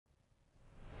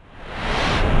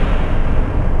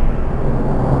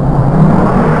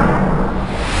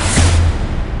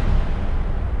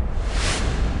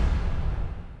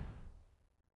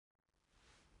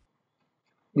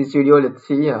this video, let's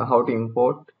see how to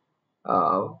import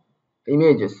uh,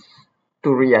 images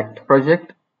to React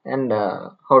project, and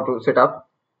how to set up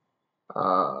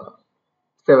uh,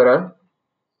 several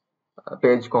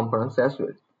page components as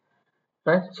well.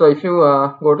 Right. So if you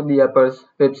go to the Apple's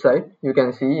website, you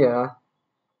can see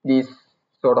these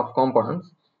sort of components.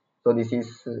 So this is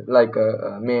like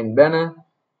a main banner,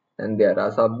 and there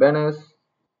are sub banners,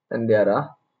 and there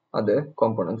are other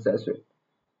components as well.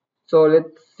 So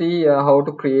let's see how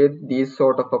to create these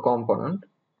sort of a component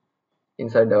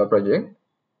inside our project.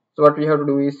 So what we have to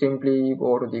do is simply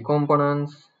go to the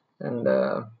components, and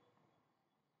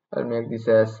I'll make this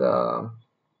as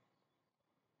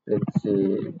let's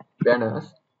say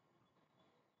banners,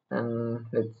 and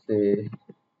let's say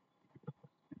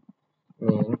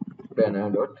main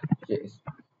banner.js.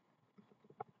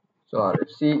 So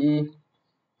rfce,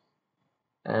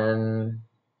 and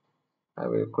I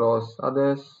will close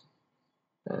others,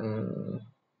 and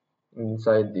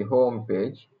inside the home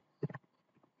page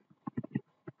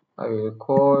I will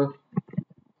call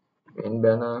main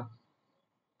banner,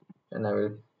 and I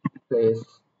will place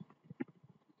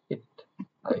it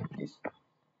like this.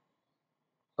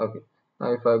 Okay,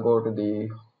 now if I go to the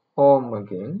home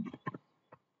again,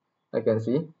 I can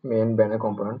see main banner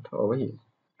component over here.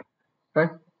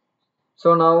 Right.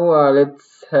 So now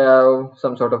let's have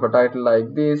some sort of a title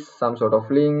like this, some sort of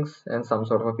links, and some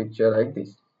sort of a picture like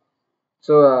this.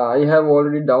 So I have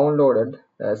already downloaded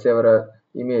several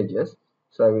images,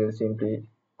 so I will simply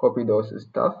copy those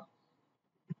stuff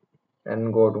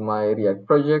and go to my React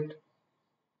project,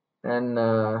 and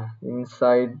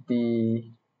inside the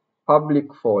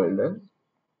public folder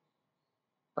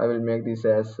I will make this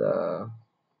as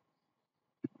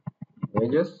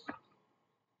images,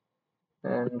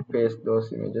 and paste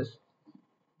those images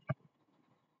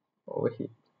over here.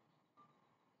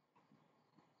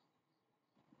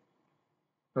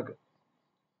 Okay,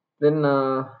 then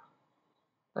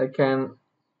I can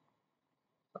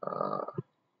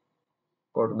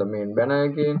go to the main banner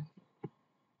again,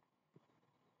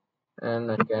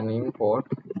 and I can import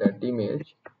that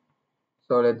image.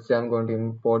 So let's say I'm going to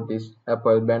import this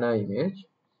Apple banner image.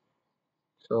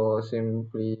 So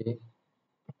simply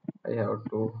I have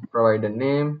to provide a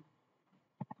name.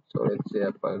 So let's say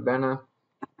Apple banner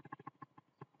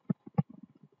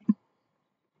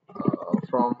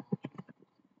from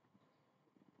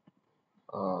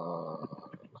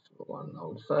one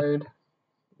outside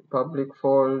the public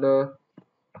folder,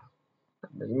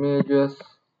 the images,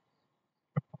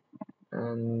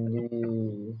 and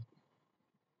the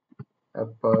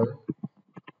Apple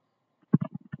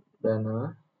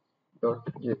banner.jpg.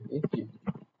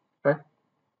 Right.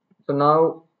 So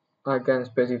now I can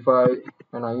specify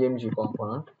an img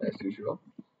component as usual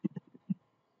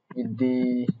with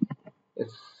the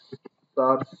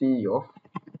src of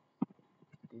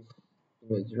this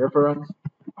image reference,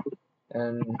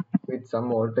 and with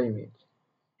some alter image,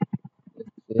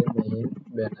 let's say main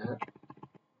banner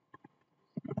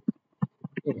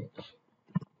image.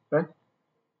 Right.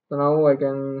 So now I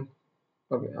can,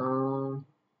 okay,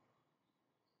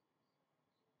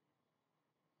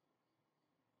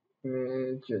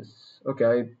 images. Okay,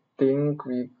 I think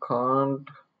we can't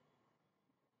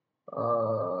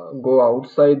go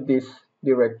outside this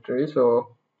directory,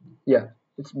 so yeah,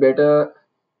 it's better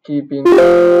keeping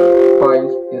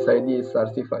files inside the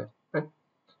src file, right?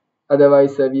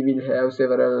 Otherwise we will have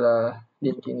several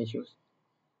linking issues.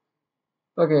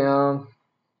 Okay,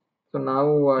 so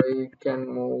now I can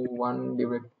move one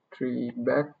directory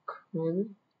back maybe,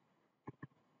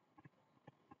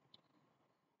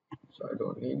 so I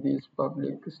don't need this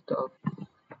public stuff.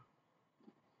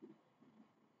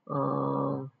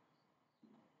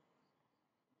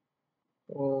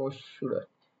 Or should I?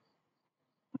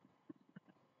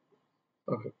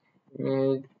 Okay,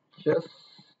 images,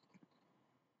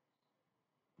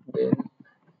 then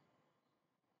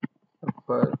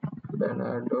Apple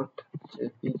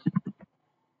banner.jpg.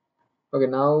 Okay,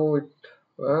 now it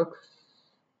works,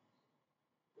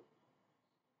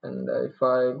 and if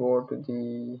I go to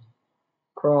the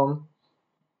Chrome,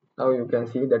 now you can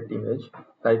see that image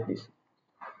like this,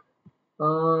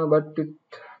 but it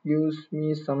gives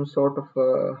me some sort of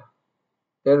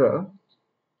error.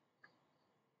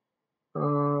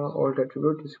 Alt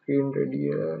attribute screen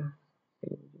ready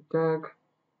tag.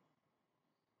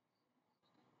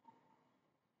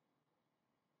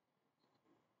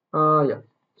 Yeah,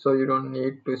 so you don't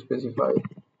need to specify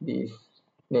these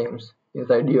names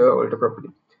inside your alter property.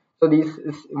 So these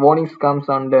warnings comes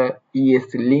under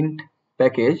ESLint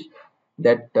package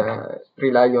that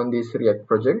rely on this React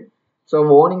project. So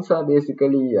warnings are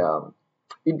basically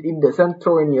it doesn't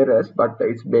throw any errors, but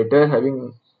it's better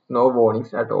having no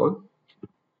warnings at all.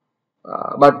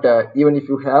 But even if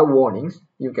you have warnings,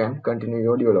 you can continue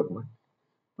your development.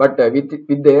 But with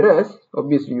the errors,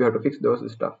 obviously you have to fix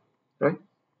those stuff, right?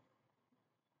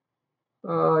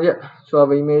 Yeah. So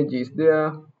our image is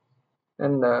there,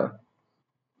 and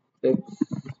let's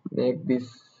make this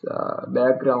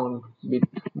background bit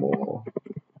more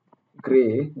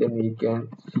gray. Then we can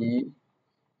see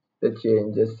the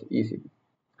changes easily.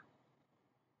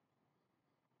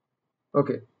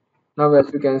 Okay. Now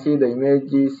as you can see, the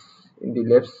image is in the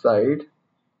left side.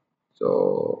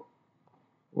 So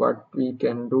what we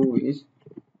can do is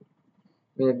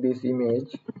make this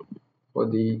image for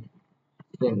the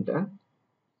center.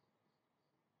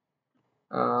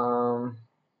 um,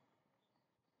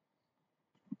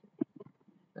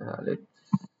 let's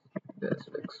just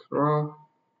explore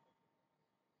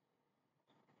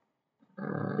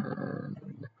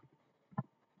and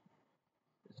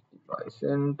justify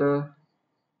center.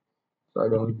 So I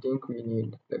don't think we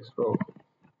need explore,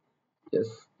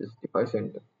 just justify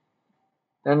center.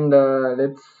 And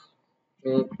let's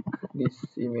make this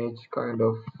image kind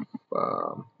of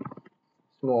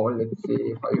small. Let's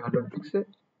say 500 pixel.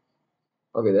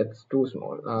 Okay, that's too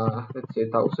small. Let's say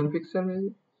 1000 pixel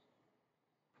maybe.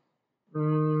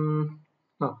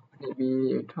 No,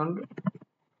 maybe 800.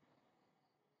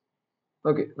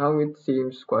 Okay, now it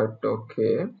seems quite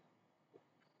okay.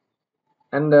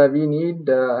 And we need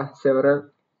several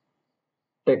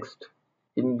text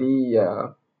in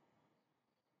the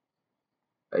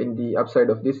upside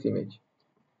of this image.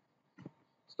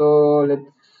 So let's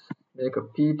make a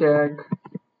p tag,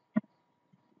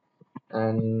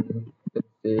 and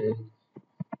let's say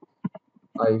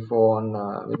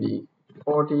iPhone maybe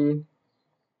 14,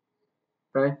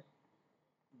 right?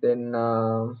 Then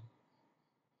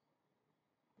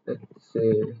let's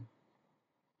say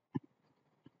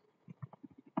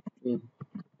with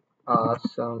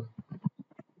some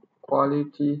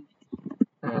quality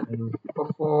and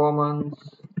performance,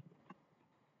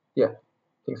 yeah,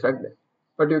 things like that.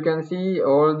 But you can see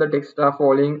all the text are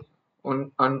falling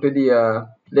on onto the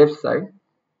left side,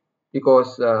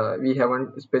 because we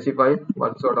haven't specified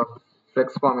what sort of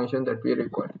flex formation that we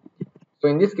require. So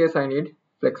in this case I need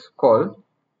flex call,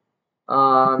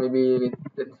 maybe with,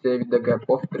 let's say with the gap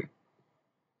of 3.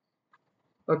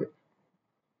 Okay,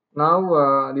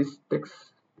 now this text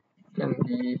can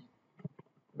be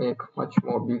make much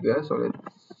more bigger, so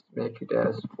let's make it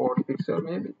as 40 pixel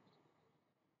maybe,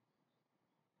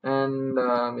 and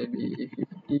maybe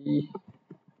 50,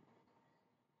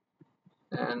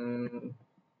 and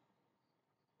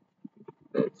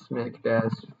let's make it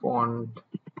as font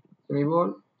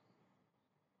semi-bold.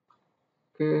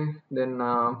 Okay, then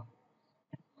how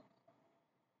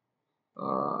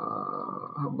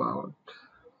about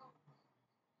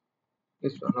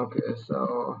this one? Okay,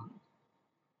 so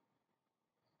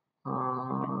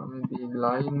maybe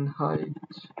line height,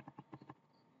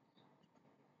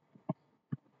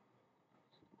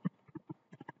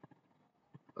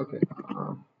 okay,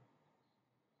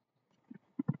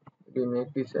 we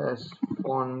make this as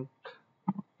font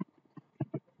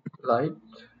light,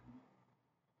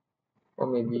 or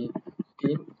maybe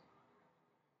theme.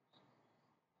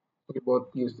 We both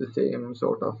use the same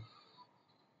sort of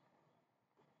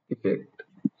effect,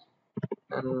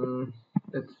 and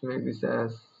let's make this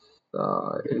as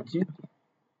LG.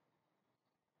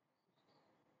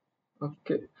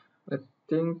 Okay, I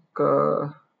think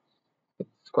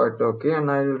it's quite okay,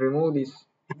 and I'll remove this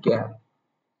gap.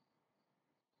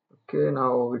 Okay,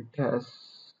 now it has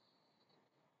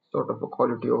sort of a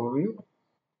quality overview.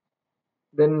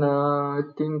 Then I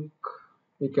think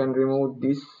we can remove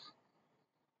this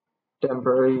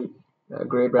temporary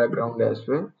gray background as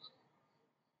well.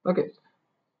 Okay,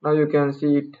 now you can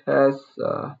see it has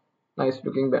nice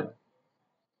looking banner,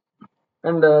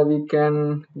 and we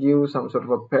can give some sort of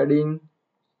a padding.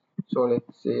 So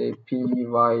let's say py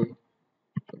maybe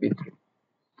 3.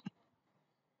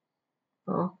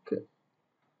 Okay,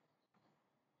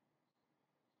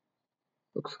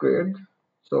 looks great.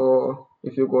 So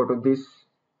if you go to this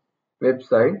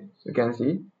website, you can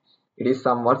see it is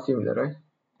somewhat similar, right?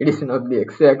 It is not the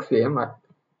exact same.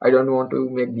 I don't want to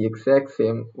make the exact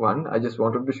same one. I just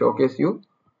wanted to showcase you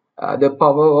the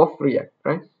power of React,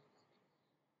 right?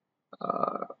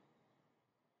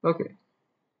 Okay,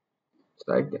 it's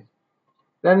like that.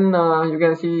 Then you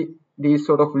can see these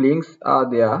sort of links are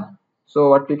there. So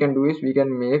what we can do is we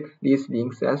can make these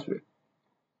links as well,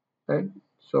 right?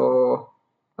 So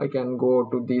I can go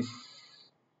to this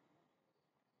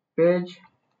page,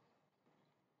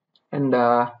 and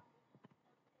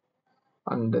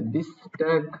under this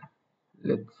tag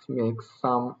let's make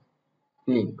some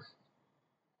links.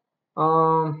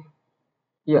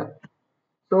 Yeah,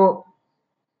 so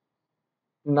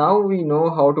now we know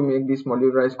how to make this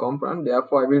modularized component.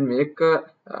 Therefore I will make a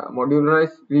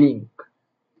modularized link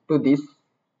to this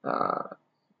uh,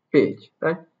 page,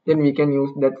 right? Then we can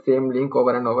use that same link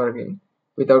over and over again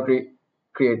without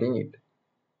creating it.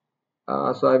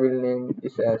 So I will name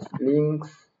this as links,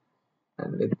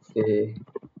 and let's say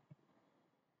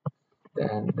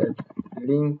standard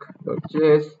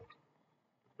link.js,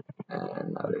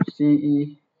 and I will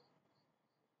CE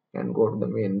and go to the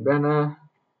main banner,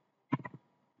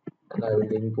 and I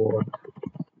will import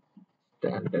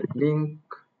standard link,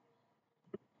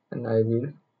 and I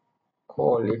will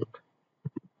call it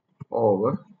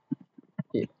over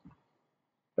here,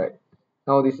 right?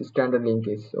 Now this standard link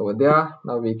is over there.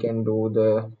 Now we can do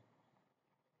the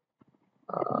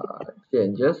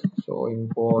changes. So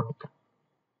import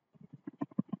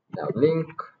nav link,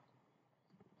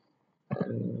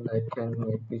 and I can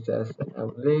make this as a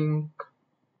nav link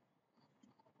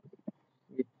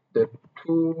with the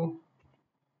two.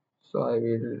 So I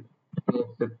will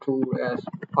make the two as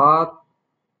path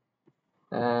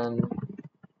and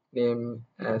name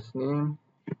as name.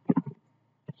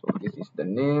 So this is the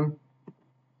name,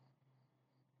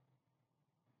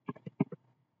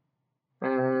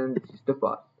 and this is the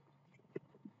path,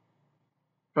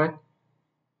 right?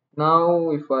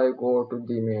 Now if I go to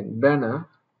the main banner,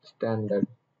 standard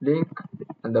link,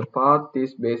 and the path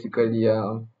is basically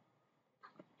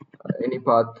any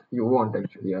path you want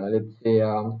actually. Let's say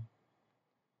I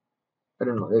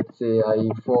don't know, let's say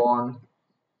iPhone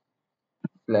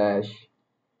slash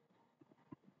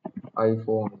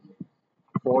iPhone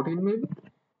 14 maybe,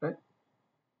 right?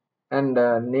 And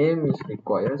name is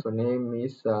required, so name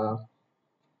is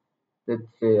let's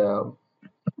say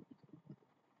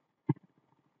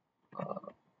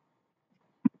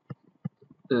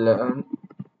learn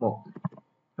more,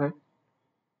 right?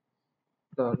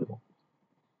 Learn more.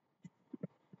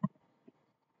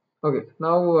 Okay,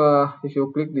 now if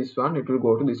you click this one, it will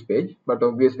go to this page, but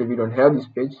obviously we don't have this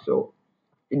page, so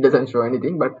it doesn't show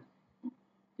anything. But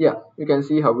yeah, you can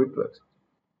see how it works.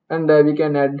 And we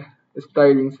can add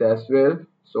stylings as well.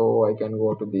 So I can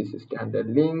go to this standard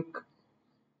link,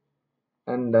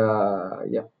 and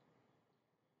yeah,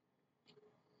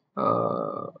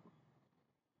 uh,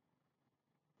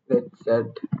 let's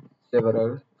add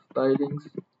several stylings.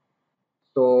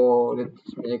 So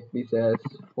let's make this as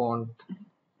font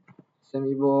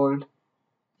semi bold,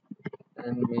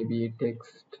 and maybe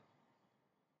text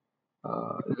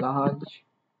large,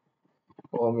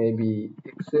 or maybe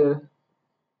Excel,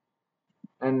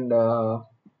 and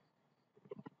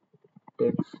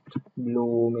text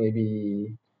blue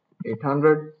maybe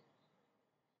 800,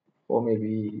 or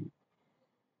maybe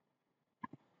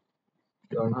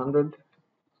 700,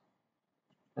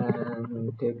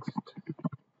 and text,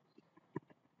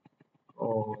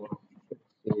 or let's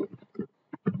say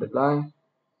underline,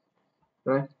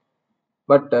 right?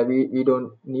 But we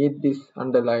don't need this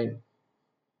underline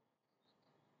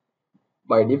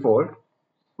by default,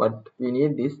 but we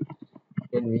need this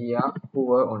when we are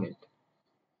hover on it,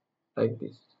 like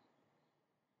this,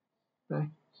 right?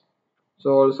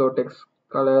 So also text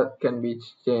color can be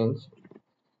changed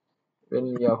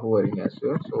when we are hovering as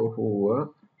well. So hover,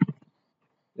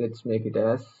 let's make it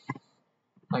as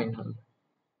 900,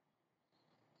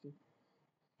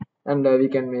 and we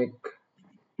can make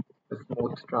a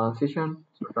smooth transition,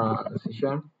 so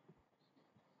transition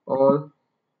all,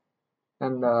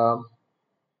 and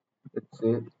let's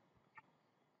say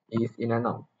is in and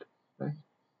out, right?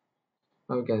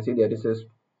 Now you can see there is a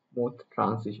smooth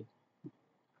transition,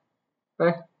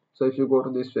 right? So if you go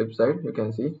to this website, you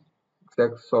can see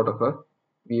exact sort of a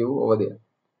view over there.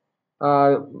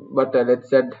 But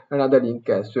let's add another link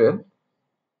as well.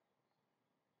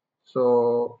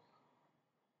 So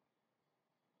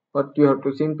what you have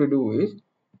to simply do is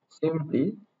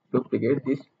simply duplicate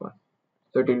this one,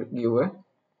 so it will give a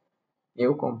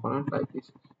new component like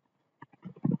this.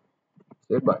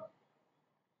 Say but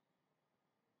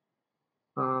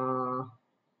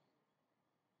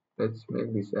let's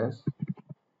make this as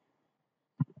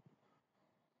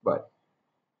but.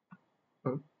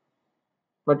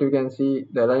 But you can see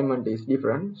the alignment is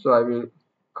different, so I will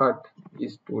cut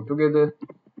these two together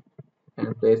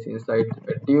and place inside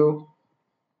a div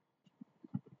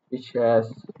which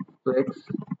has flex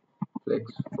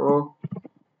pro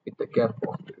with the gap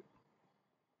of 3,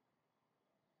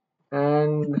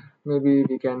 and maybe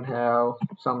we can have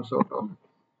some sort of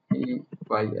py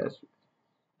as well.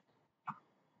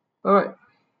 Alright,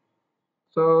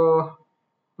 so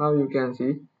now you can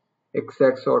see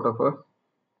exact sort of a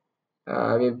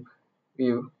web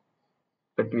view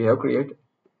that we have created.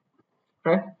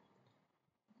 right?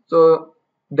 So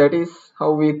that is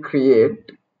how we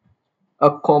create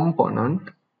a component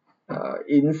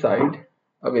inside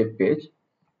a web page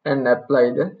and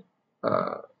apply the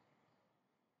uh,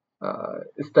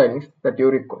 stylings that you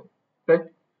require, right?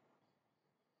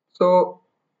 So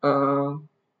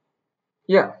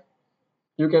yeah,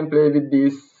 you can play with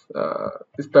these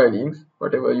stylings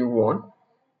whatever you want.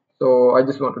 So I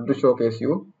just wanted to showcase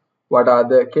you what are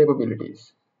the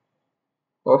capabilities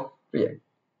of React,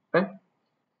 right?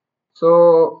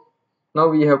 So now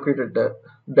we have created the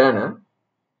banner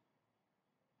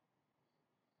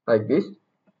like this.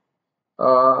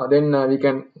 Then we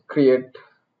can create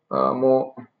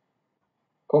more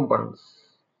components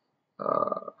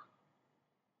uh,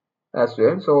 as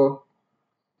well. So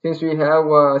since we have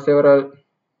several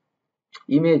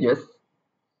images,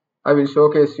 I will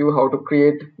showcase you how to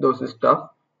create those stuff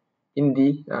in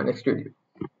the next video.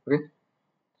 Okay.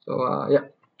 So yeah,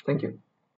 thank you.